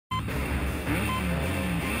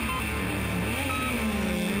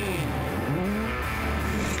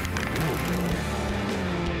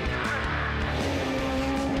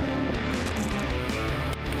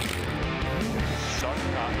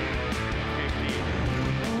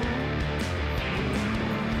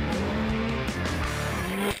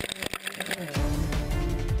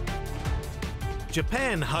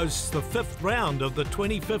Japan hosts the 5th round of the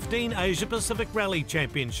 2015 Asia Pacific Rally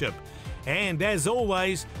Championship. And as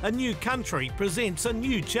always, a new country presents a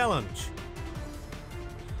new challenge.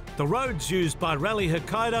 The roads used by Rally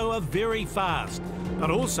Hokkaido are very fast,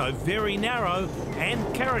 but also very narrow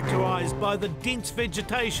and characterised by the dense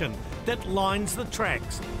vegetation that lines the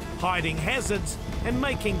tracks, hiding hazards and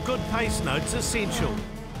making good pace notes essential.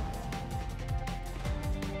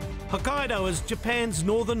 Hokkaido is Japan's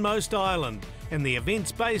northernmost island, and the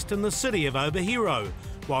event's based in the city of Obihiro,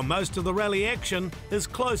 while most of the rally action is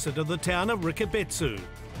closer to the town of Rikubetsu.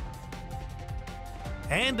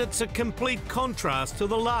 And it's a complete contrast to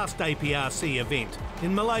the last APRC event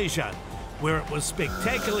in Malaysia, where it was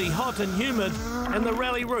spectacularly hot and humid, and the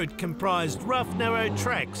rally route comprised rough, narrow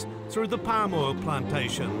tracks through the palm oil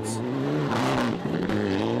plantations.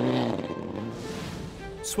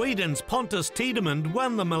 Sweden's Pontus Tiedemund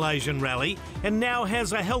won the Malaysian rally and now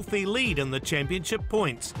has a healthy lead in the championship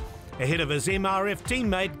points, ahead of his MRF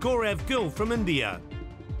teammate Gaurav Gill from India.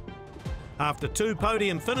 After 2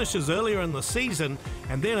 podium finishes earlier in the season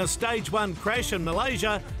and then a Stage 1 crash in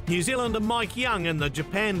Malaysia, New Zealander Mike Young and the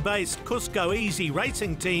Japan-based Cusco Easy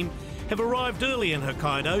racing team have arrived early in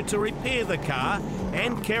Hokkaido to repair the car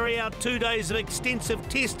and carry out 2 days of extensive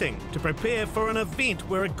testing to prepare for an event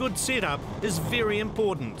where a good setup is very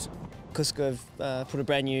important. Cusco have put a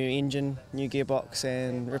brand new engine, new gearbox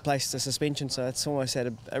and replaced the suspension, so it's almost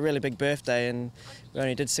had a really big birthday, and we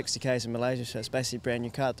only did 60 k's in Malaysia, so it's basically a brand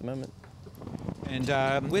new car at the moment.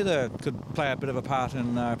 And weather could play a bit of a part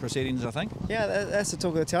in proceedings, I think. Yeah, that's the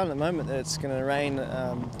talk of the town at the moment. It's going to rain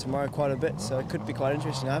tomorrow quite a bit, so it could be quite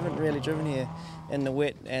interesting. I haven't really driven here in the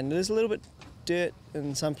wet, and there's a little bit dirt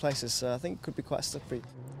in some places, so I think it could be quite slippery.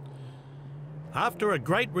 After a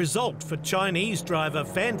great result for Chinese driver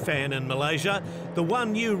Fan Fan in Malaysia, the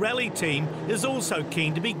One New Rally team is also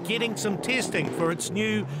keen to be getting some testing for its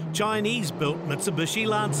new Chinese-built Mitsubishi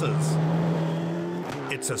Lancers.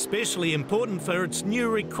 It's especially important for its new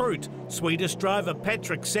recruit, Swedish driver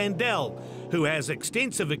Patrick Sandell, who has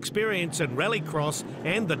extensive experience in rallycross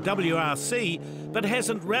and the WRC, but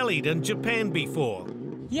hasn't rallied in Japan before.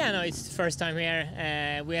 Yeah, no, it's the first time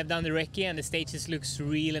here. We have done the recce and the stages looks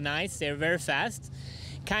really nice. They're very fast,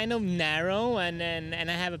 kind of narrow, and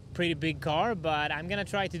I have a pretty big car, but I'm gonna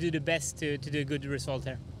try to do the best to do a good result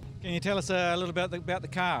here. Can you tell us a little bit about the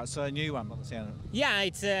car? It's a new one, by the sound of it. Yeah,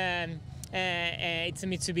 it's a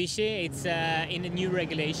Mitsubishi. It's in a new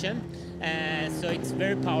regulation, so it's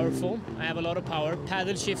very powerful. I have a lot of power,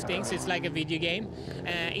 paddle shifting, so it's like a video game.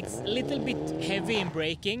 It's a little bit heavy in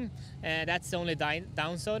braking. That's the only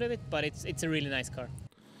downside of it, but it's a really nice car.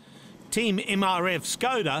 Team MRF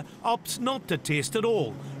Skoda opts not to test at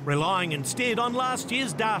all, relying instead on last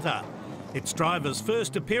year's data. Its driver's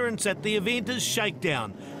first appearance at the event is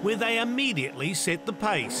Shakedown, where they immediately set the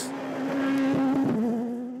pace.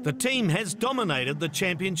 The team has dominated the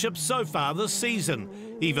championship so far this season,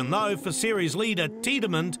 even though for series leader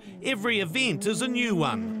Tiedemund, every event is a new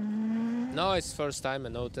one. No, it's first time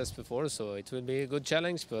and no test before, so it will be a good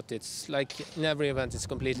challenge, but it's like in every event it's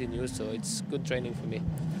completely new, so it's good training for me.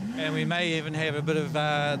 And we may even have a bit of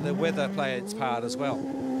the weather play its part as well.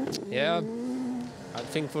 Yeah, I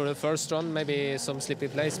think for the first run maybe some slippy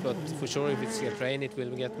place, but for sure if it's get rain it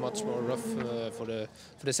will get much more rough for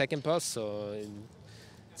the second pass, so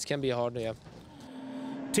it can be hard, yeah.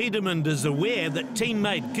 Tiedemund is aware that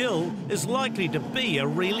teammate Gill is likely to be a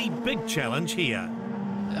really big challenge here.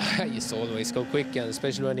 He's always go quick, and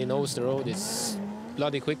especially when he knows the road, it's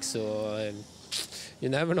bloody quick, so you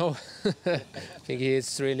never know. I think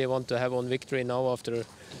he's really want to have one victory now after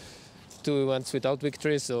 2 events without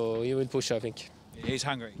victory, so he will push, I think. He's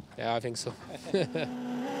hungry. Yeah, I think so.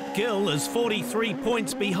 Gill is 43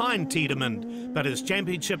 points behind Tiedemund, but his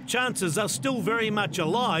championship chances are still very much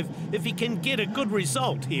alive if he can get a good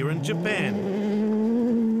result here in Japan.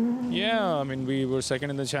 Yeah, I mean, we were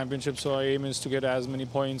second in the championship, so our aim is to get as many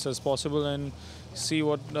points as possible and see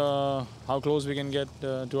how close we can get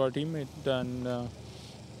to our teammate, and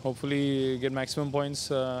hopefully get maximum points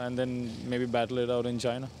and then maybe battle it out in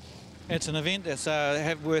China. It's an event that's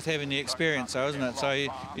worth having the experience, though, isn't it? So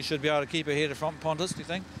you should be able to keep ahead of Pontus, do you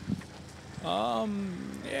think?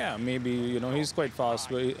 Yeah, maybe. You know, he's quite fast,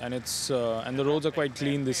 and and the roads are quite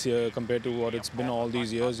clean this year compared to what it's been all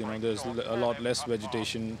these years. You know, there's a lot less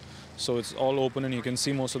vegetation, so it's all open and you can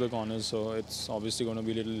see most of the corners. So it's obviously going to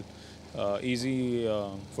be a little easy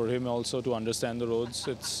for him also to understand the roads.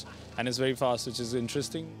 And it's very fast, which is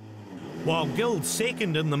interesting. While Gill's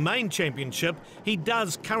second in the main championship, he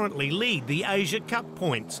does currently lead the Asia Cup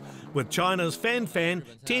points, with China's Fan Fan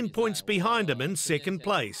 10 points behind him in second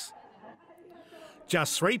place.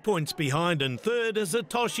 Just 3 points behind in third is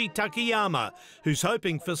Hitoshi Takayama, who's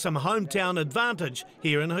hoping for some hometown advantage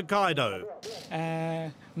here in Hokkaido.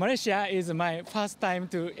 Malaysia is my first time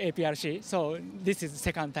to APRC, so this is the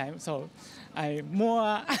second time. So I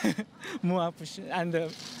more push, and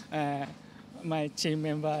my team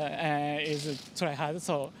member is try hard.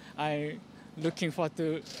 So I looking forward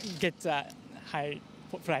to get the high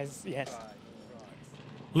prize. Yes.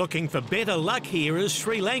 Looking for better luck here is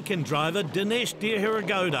Sri Lankan driver Dinesh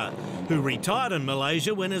Dhirhiragoda, who retired in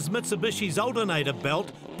Malaysia when his Mitsubishi's alternator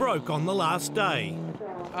belt broke on the last day.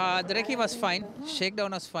 The recce was fine,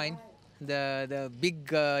 shakedown was fine. The big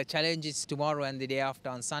challenge is tomorrow and the day after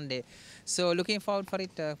on Sunday. So looking forward for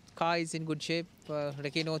it. Car is in good shape.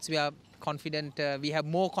 Recce notes, we are confident. We have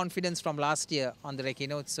more confidence from last year on the recce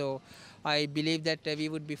notes. So I believe that we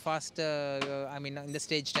would be faster, in the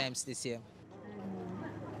stage times this year.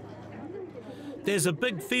 There's a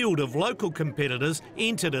big field of local competitors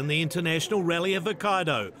entered in the International Rally of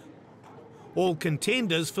Hokkaido, all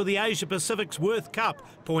contenders for the Asia Pacific's Worth Cup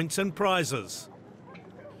points and prizes.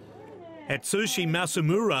 Atsushi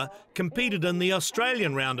Masumura competed in the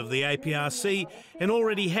Australian round of the APRC and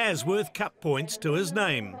already has Worth Cup points to his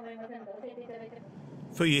name.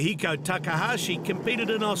 Fuyuhiko Takahashi competed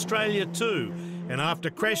in Australia too, and after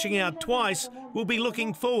crashing out twice, will be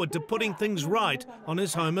looking forward to putting things right on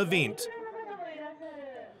his home event.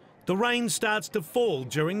 The rain starts to fall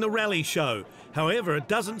during the rally show. However, it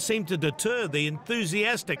doesn't seem to deter the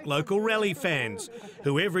enthusiastic local rally fans,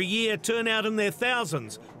 who every year turn out in their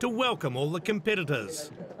thousands to welcome all the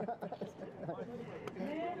competitors.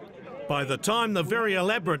 By the time the very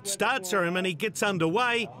elaborate start ceremony gets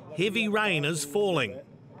underway, heavy rain is falling.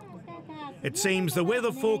 It seems the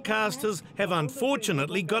weather forecasters have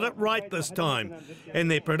unfortunately got it right this time, and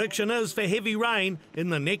their prediction is for heavy rain in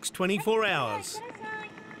the next 24 hours.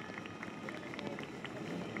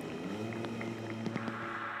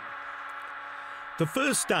 The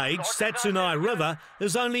first stage, Satsunai River,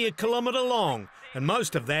 is only 1 kilometre long, and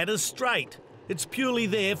most of that is straight. It's purely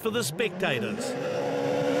there for the spectators.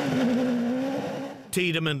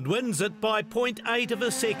 Tiedemann wins it by 0.8 of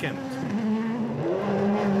a second.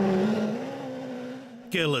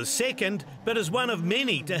 Gill is second, but is one of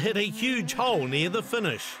many to hit a huge hole near the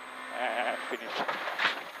finish. Finish.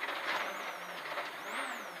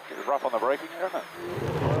 It was rough on the braking, isn't it?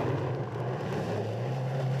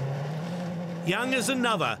 Young is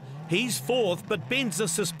another. He's fourth, but bends the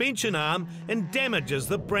suspension arm and damages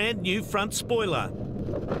the brand new front spoiler.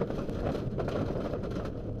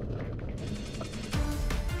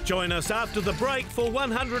 Join us after the break for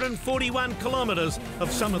 141 kilometres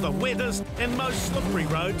of some of the wettest and most slippery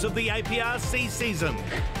roads of the APRC season.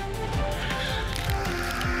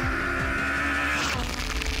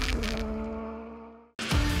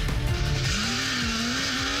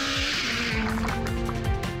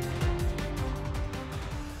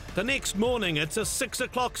 The next morning, it's a 6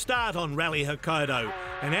 o'clock start on Rally Hokkaido,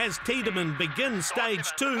 and as Tiedemann begins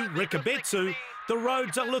stage 2, Rikabetsu, the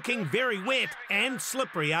roads are looking very wet and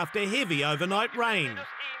slippery after heavy overnight rain.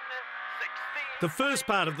 The first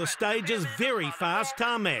part of the stage is very fast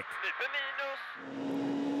tarmac.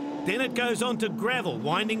 Then it goes on to gravel,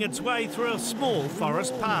 winding its way through a small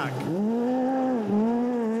forest park.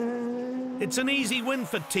 It's an easy win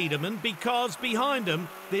for Tiedemann because behind him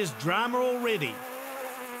there's drama already.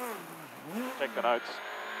 Check the notes.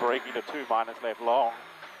 Braking to 2 minus left long.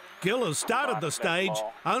 Gill has started the stage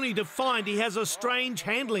only to find he has a strange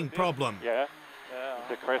handling problem. Yeah.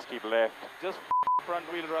 The crest keep left. Just front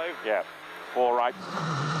wheel drive. Yeah. 4 right.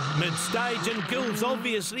 Mid-stage and Gill's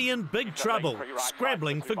obviously in big trouble,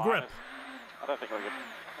 scrabbling for grip. I don't think we'll get...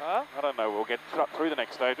 I don't know. We'll get through the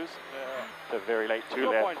next stages. They're very late. 2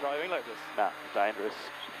 left. No point driving like this. Nah, dangerous.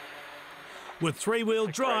 With 3-wheel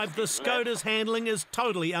drive, the Skoda's handling is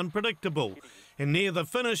totally unpredictable. And near the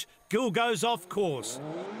finish, Gill goes off course.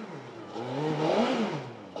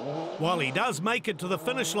 While he does make it to the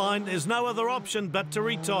finish line, there's no other option but to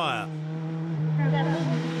retire.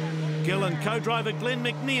 Gill and co-driver Glenn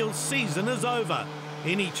McNeil's season is over.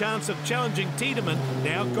 Any chance of challenging Tiedemann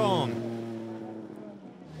now gone.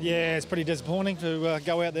 Yeah, it's pretty disappointing to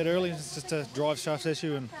go out that early. It's just a drive shaft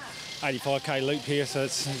issue and 85k loop here, so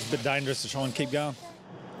it's a bit dangerous to try and keep going.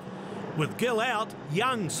 With Gill out,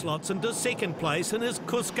 Young slots into second place in his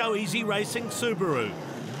Cusco Easy Racing Subaru.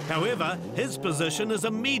 However, his position is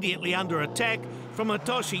immediately under attack from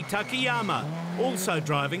Hitoshi Takayama, also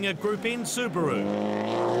driving a Group N Subaru.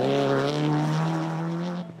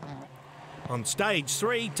 On stage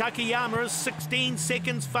 3, Takayama is 16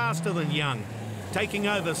 seconds faster than Young, taking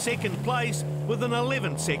over second place with an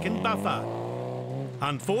 11-second buffer.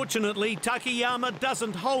 Unfortunately, Takayama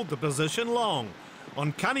doesn't hold the position long.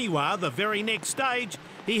 On Kaniwa, the very next stage,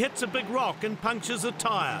 he hits a big rock and punctures a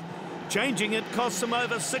tyre. Changing it costs him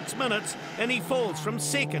over 6 minutes and he falls from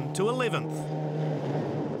 2nd to 11th.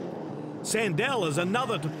 Sandell is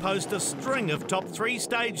another to post a string of top 3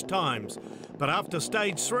 stage times. But after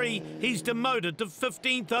stage 3, he's demoted to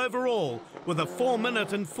 15th overall with a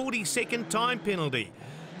 4-minute and 40-second time penalty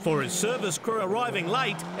for his service crew arriving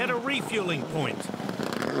late at a refuelling point.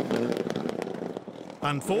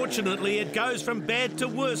 Unfortunately, it goes from bad to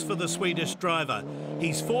worse for the Swedish driver.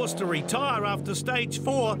 He's forced to retire after stage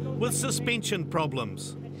 4 with suspension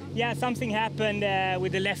problems. Yeah, something happened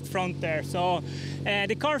with the left front there. So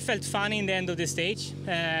the car felt funny in the end of the stage.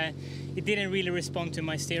 It didn't really respond to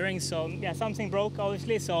my steering. So yeah, something broke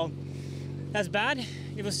obviously. So that's bad.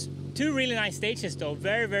 It was 2 really nice stages though,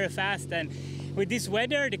 very, very fast. And with this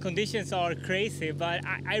weather, the conditions are crazy, but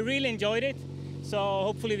I really enjoyed it. So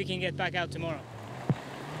hopefully we can get back out tomorrow.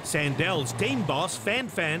 Sandell's team boss,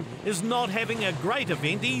 Fan, is not having a great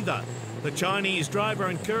event either. The Chinese driver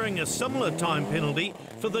incurring a similar time penalty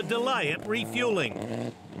for the delay at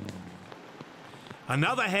refuelling.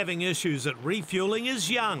 Another having issues at refuelling is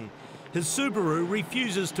Young. His Subaru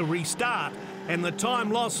refuses to restart, and the time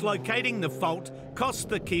lost locating the fault cost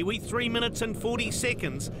the Kiwi 3 minutes and 40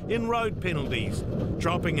 seconds in road penalties,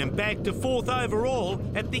 dropping him back to 4th overall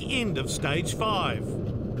at the end of stage 5.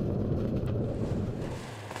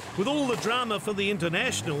 With all the drama for the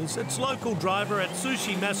internationals, it's local driver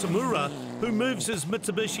Atsushi Masamura who moves his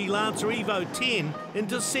Mitsubishi Lancer Evo 10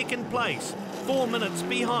 into 2nd place, 4 minutes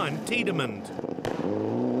behind Tiedemann.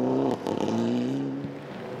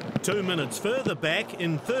 2 minutes further back,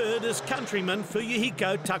 in 3rd, is countryman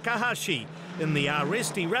Fuyuhiko Takahashi in the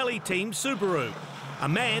Aresti Rally Team Subaru, a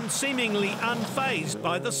man seemingly unfazed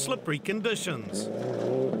by the slippery conditions.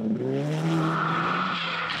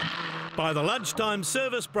 By the lunchtime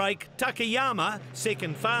service break, Takayama,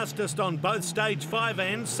 2nd fastest on both stage 5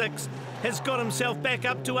 and 6, has got himself back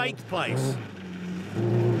up to 8th place.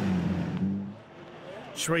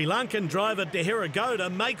 Sri Lankan driver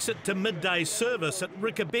Dehiragoda makes it to midday service at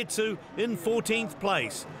Rikabetsu in 14th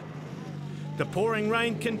place. The pouring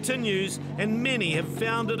rain continues and many have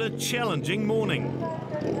found it a challenging morning.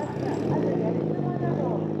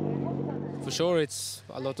 For sure it's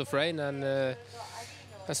a lot of rain, and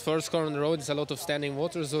as first car on the road, it's a lot of standing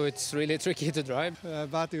water, so it's really tricky to drive.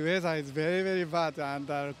 But the weather is very, very bad, and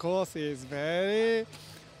the course is very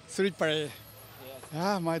slippery.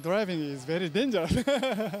 Yeah, my driving is very dangerous.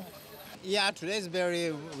 Yeah, today is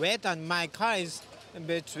very wet, and my car is a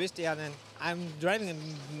bit twisty, and I'm driving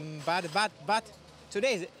bad, but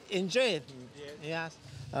today is enjoy it. Yes.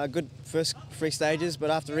 Good first 3 stages, but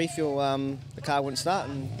after refuel, the car wouldn't start,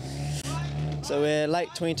 and so we're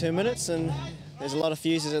late 22 minutes, and there's a lot of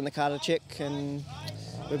fuses in the car to check, and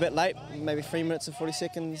we're a bit late, maybe 3 minutes and 40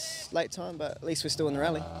 seconds late time, but at least we're still in the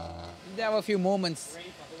rally. There were a few moments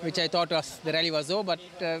which I thought the rally was over, but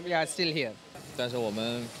yeah, still here. 但是我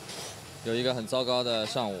们有一个很糟糕的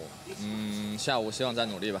上午，下午希望再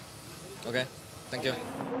努力吧。OK, thank you.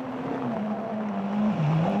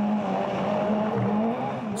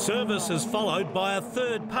 Service is followed by a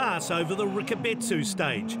 3rd pass over the Rikabetsu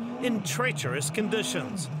stage in treacherous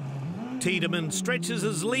conditions. Tiedemann stretches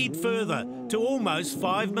his lead further to almost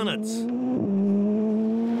 5 minutes.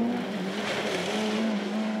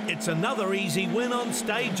 It's another easy win on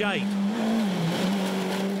stage 8.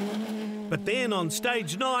 But then on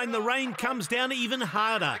stage 9, the rain comes down even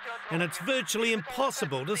harder and it's virtually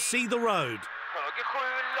impossible to see the road.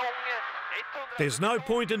 There's no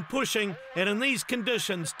point in pushing, and in these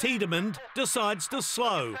conditions, Tiedemann decides to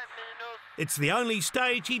slow. It's the only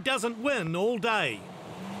stage he doesn't win all day.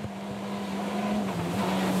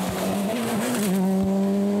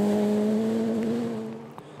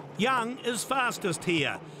 Young is fastest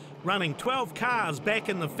here. Running 12 cars back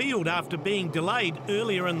in the field after being delayed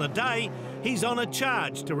earlier in the day, he's on a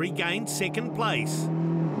charge to regain 2nd place.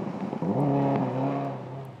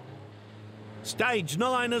 Stage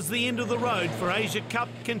 9 is the end of the road for Asia Cup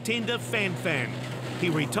contender Fan. He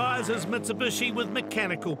retires his Mitsubishi with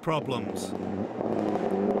mechanical problems.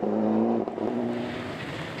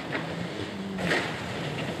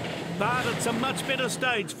 But it's a much better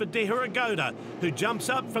stage for Dehiragoda, who jumps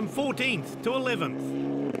up from 14th to 11th.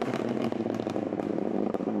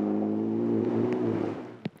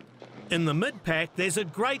 In the mid-pack, there's a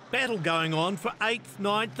great battle going on for 8th,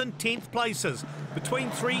 9th and 10th places between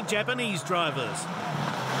 3 Japanese drivers.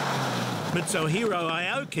 Mitsuhiro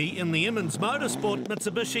Aoki in the Emmons Motorsport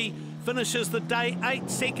Mitsubishi finishes the day 8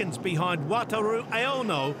 seconds behind Wataru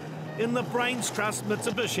Aono in the Brains Trust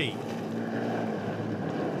Mitsubishi.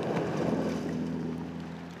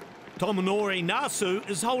 Tomonori Nasu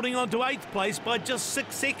is holding on to 8th place by just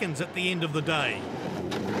 6 seconds at the end of the day.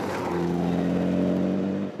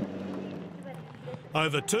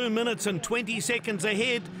 Over 2 minutes and 20 seconds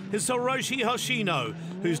ahead is Hiroshi Hoshino,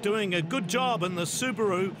 who's doing a good job in the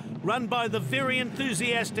Subaru run by the very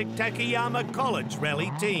enthusiastic Takayama College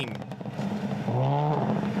Rally team.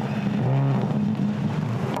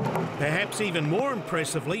 Perhaps even more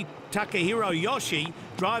impressively, Takahiro Yoshi,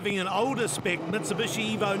 driving an older spec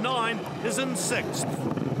Mitsubishi Evo 9, is in 6th.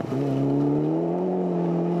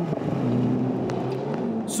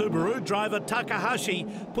 Subaru driver Takahashi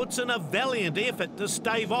puts in a valiant effort to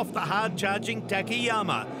stave off the hard-charging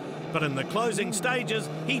Takayama, but in the closing stages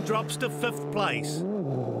he drops to 5th place.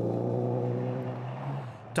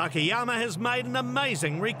 Takayama has made an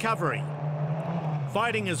amazing recovery.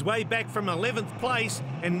 Fighting his way back from 11th place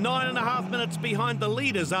and 9.5 minutes behind the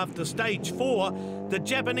leaders after stage 4, the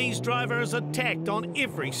Japanese driver is attacked on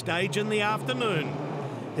every stage in the afternoon.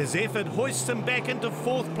 His effort hoists him back into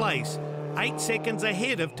 4th place, 8 seconds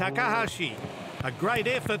ahead of Takahashi. A great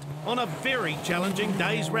effort on a very challenging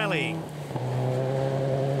day's rallying.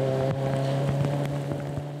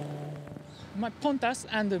 My Pontas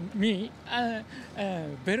and me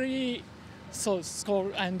very so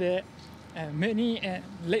score and many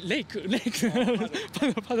lake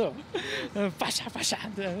paddle,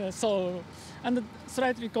 pasha, so and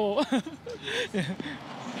slightly go.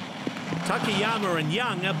 Takayama and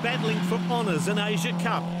Young are battling for honours in Asia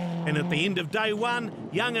Cup, and at the end of day 1,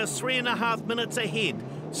 Young are 3.5 minutes ahead,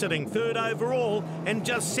 sitting 3rd overall and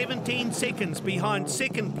just 17 seconds behind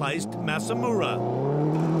 2nd placed Masamura.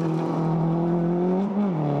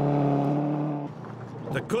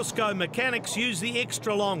 The Cusco mechanics use the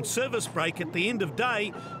extra long service break at the end of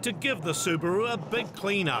day to give the Subaru a big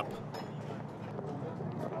clean-up.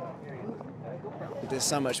 There's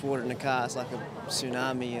so much water in the car, it's like a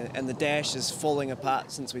tsunami, and the dash is falling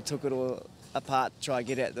apart since we took it all apart to try to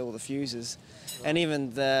get at all the fuses. And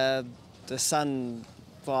even the sun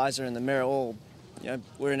visor and the mirror all,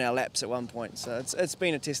 we're in our laps at one point, so it's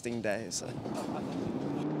been a testing day. So.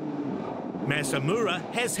 Masamura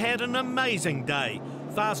has had an amazing day,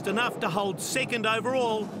 fast enough to hold 2nd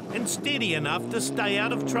overall and steady enough to stay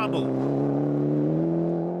out of trouble.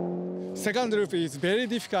 Second loop is very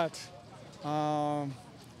difficult. My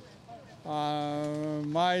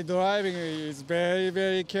driving is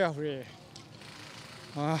very carefully.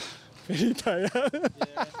 Very tired.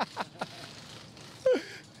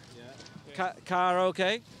 Car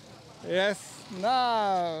okay? Yes.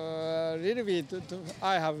 Now, little bit.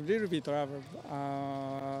 I have little bit trouble.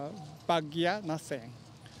 Back gear, nothing.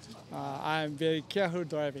 I'm very careful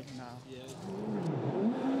driving now.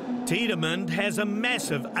 Tiedemann has a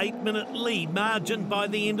massive 8-minute lead margin by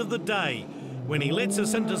the end of the day, when he lets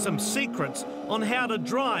us into some secrets on how to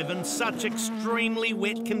drive in such extremely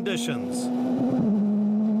wet conditions.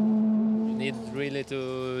 You need really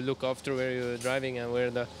to look after where you're driving and where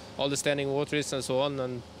all the standing water is and so on,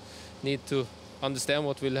 and need to understand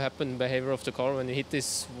what will happen, behavior of the car when you hit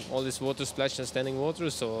all this water splash and standing water.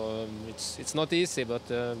 So it's not easy, but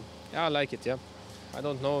yeah, I like it. Yeah, I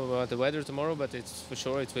don't know about the weather tomorrow, but it's for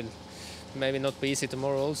sure it will maybe not be easy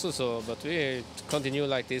tomorrow also. So, but we continue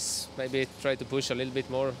like this. Maybe try to push a little bit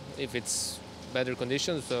more if it's better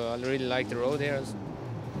conditions. So I really like the road here.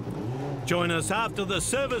 Join us after the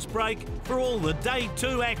service break for all the day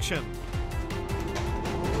 2 action.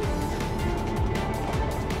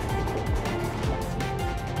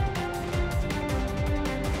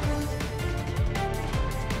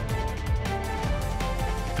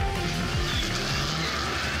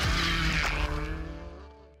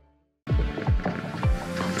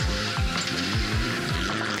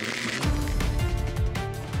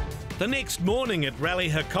 The next morning at Rally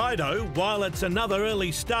Hokkaido, while it's another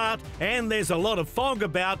early start and there's a lot of fog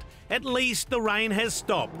about, at least the rain has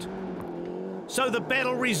stopped. So the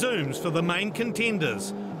battle resumes for the main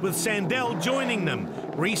contenders, with Sandell joining them,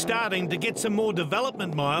 restarting to get some more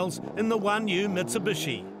development miles in the 1U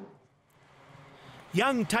Mitsubishi.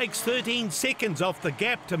 Young takes 13 seconds off the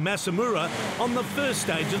gap to Masamura on the first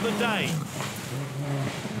stage of the day.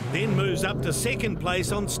 Then moves up to 2nd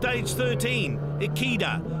place on stage 13,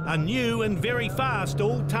 Ikeda, a new and very fast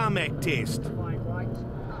all-tarmac test.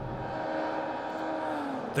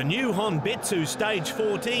 The new Honbetsu stage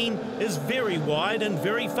 14 is very wide and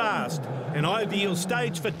very fast, an ideal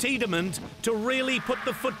stage for Tiedemann to really put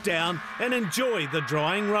the foot down and enjoy the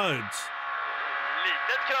drying roads.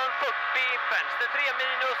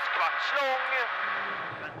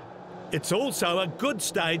 It's also a good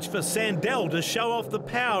stage for Sandell to show off the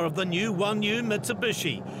power of the new 1U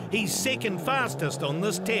Mitsubishi. He's 2nd fastest on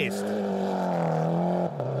this test.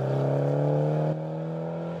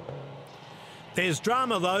 There's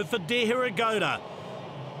drama though for De Hiragoda.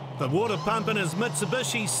 The water pump in his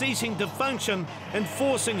Mitsubishi ceasing to function and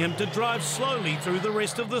forcing him to drive slowly through the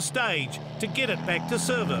rest of the stage to get it back to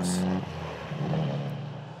service.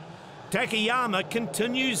 Takayama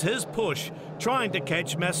continues his push, trying to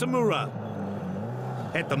catch Masamura.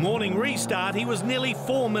 At the morning restart, he was nearly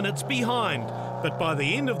 4 minutes behind, but by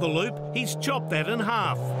the end of the loop, he's chopped that in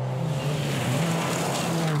half.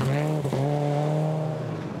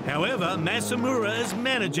 However, Masamura is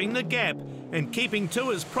managing the gap and keeping to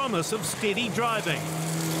his promise of steady driving.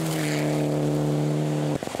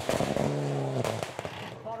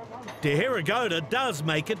 De Hiragoda does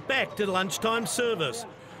make it back to lunchtime service,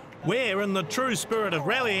 where, in the true spirit of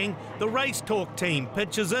rallying, the Race Talk team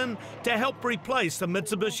pitches in to help replace the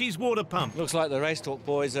Mitsubishi's water pump. Looks like the Race Talk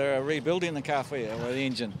boys are rebuilding the car for you, or the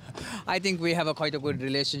engine. I think we have quite a good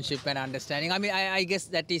relationship and understanding. I mean, I guess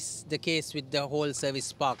that is the case with the whole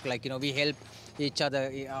service park. Like, we help each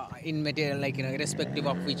other in material, like, irrespective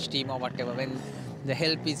of which team or whatever. When the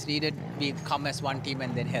help is needed, we come as one team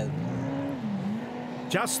and then help.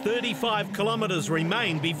 Just 35 kilometres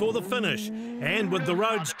remain before the finish, and with the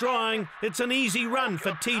roads drying, it's an easy run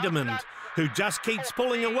for Tiedemann, who just keeps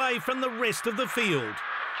pulling away from the rest of the field.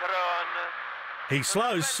 He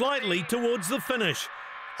slows slightly towards the finish,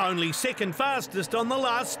 only second fastest on the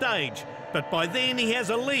last stage, but by then he has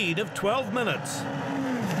a lead of 12 minutes.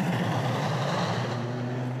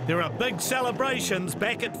 There are big celebrations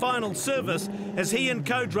back at final service as he and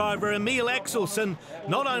co-driver Emil Axelsson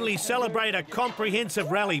not only celebrate a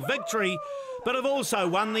comprehensive rally victory, but have also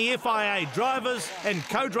won the FIA Drivers and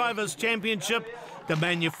Co-Drivers Championship, the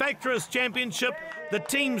Manufacturers Championship, the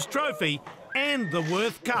Team's Trophy and the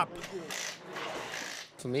Worth Cup.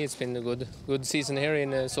 For me, it's been a good season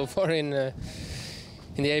here so far in the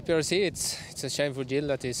APRC. It's a shame for Jill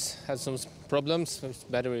that he's had some problems. It's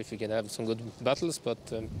better if you can have some good battles, but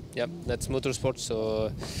yeah, that's motorsport.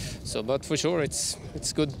 So but for sure, it's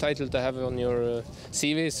a good title to have on your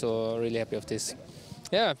CV. So really happy of this.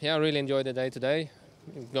 Yeah, I really enjoyed the day today.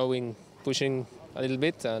 Pushing a little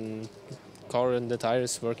bit, and car and the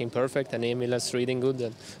tires working perfect, and Emil is reading good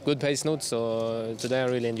and good pace notes. So today I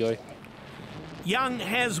really enjoy. Young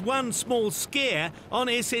has one small scare on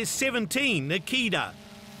SS17 Nikita.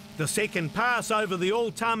 The second pass over the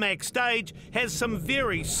all-tarmac stage has some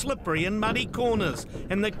very slippery and muddy corners,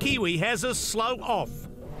 and the Kiwi has a slow off.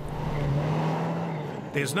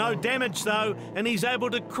 There's no damage though, and he's able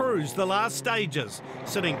to cruise the last stages,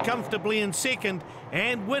 sitting comfortably in second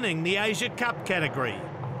and winning the Asia Cup category.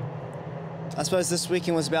 I suppose this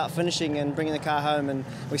weekend was about finishing and bringing the car home, and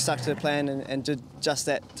we stuck to the plan and did just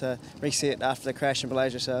that to reset after the crash in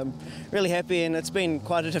Malaysia. So I'm really happy, and it's been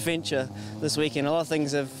quite an adventure this weekend. A lot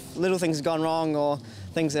of little things have gone wrong, or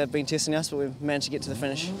things that have been testing us, but we've managed to get to the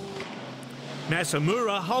finish.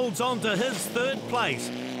 Masamura holds on to his third place,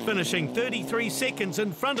 finishing 33 seconds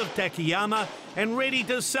in front of Takayama and ready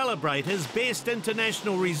to celebrate his best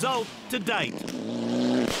international result to date.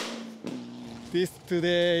 This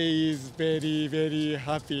today is very, very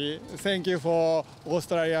happy. Thank you for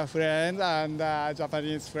Australia friends and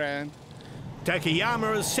Japanese friends.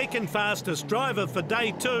 Takayama is second fastest driver for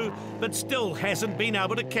day 2, but still hasn't been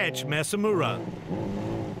able to catch Masamura.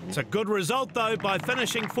 It's a good result though, by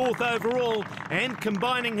finishing 4th overall and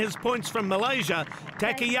combining his points from Malaysia.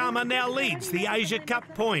 Takayama now leads the Asia Cup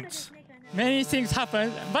points. Many things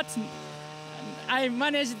happened, but I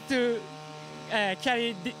managed to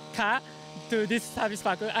carry the car to this service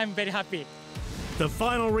park. I'm very happy. The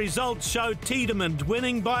final results showed Tiedemann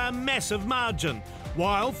winning by a massive margin,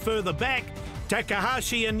 while further back,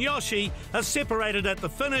 Takahashi and Yoshi are separated at the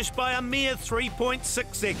finish by a mere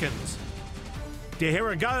 3.6 seconds. De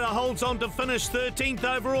Hiragoda holds on to finish 13th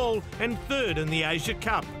overall and 3rd in the Asia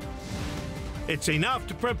Cup. It's enough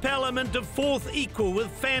to propel him into 4th equal with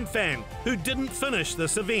Fanfan, who didn't finish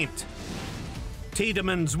this event.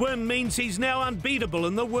 Tiedemann's win means he's now unbeatable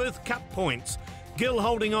in the Worth Cup points. Gill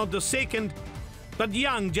holding on to 2nd, but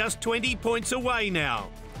Young just 20 points away now.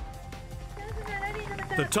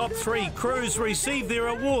 The top 3 crews receive their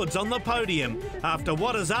awards on the podium after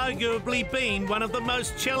what has arguably been one of the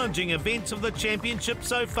most challenging events of the championship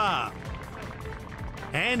so far.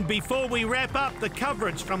 And before we wrap up the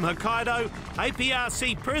coverage from Hokkaido,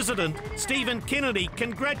 APRC President Stephen Kennedy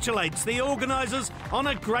congratulates the organisers on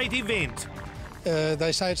a great event.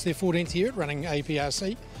 They say it's their 14th year at running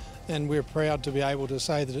APRC, and we're proud to be able to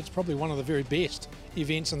say that it's probably one of the very best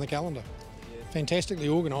events in the calendar. Fantastically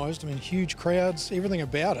organised, I mean, huge crowds, everything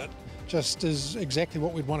about it just is exactly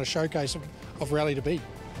what we'd want a showcase of rally to be.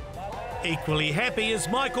 Equally happy is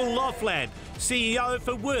Michael Loflad, CEO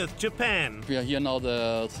for Worth Japan. We are here now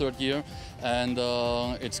the third year, and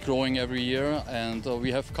it's growing every year, and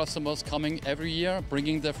we have customers coming every year,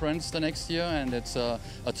 bringing their friends the next year, and it's a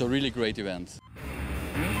really great event.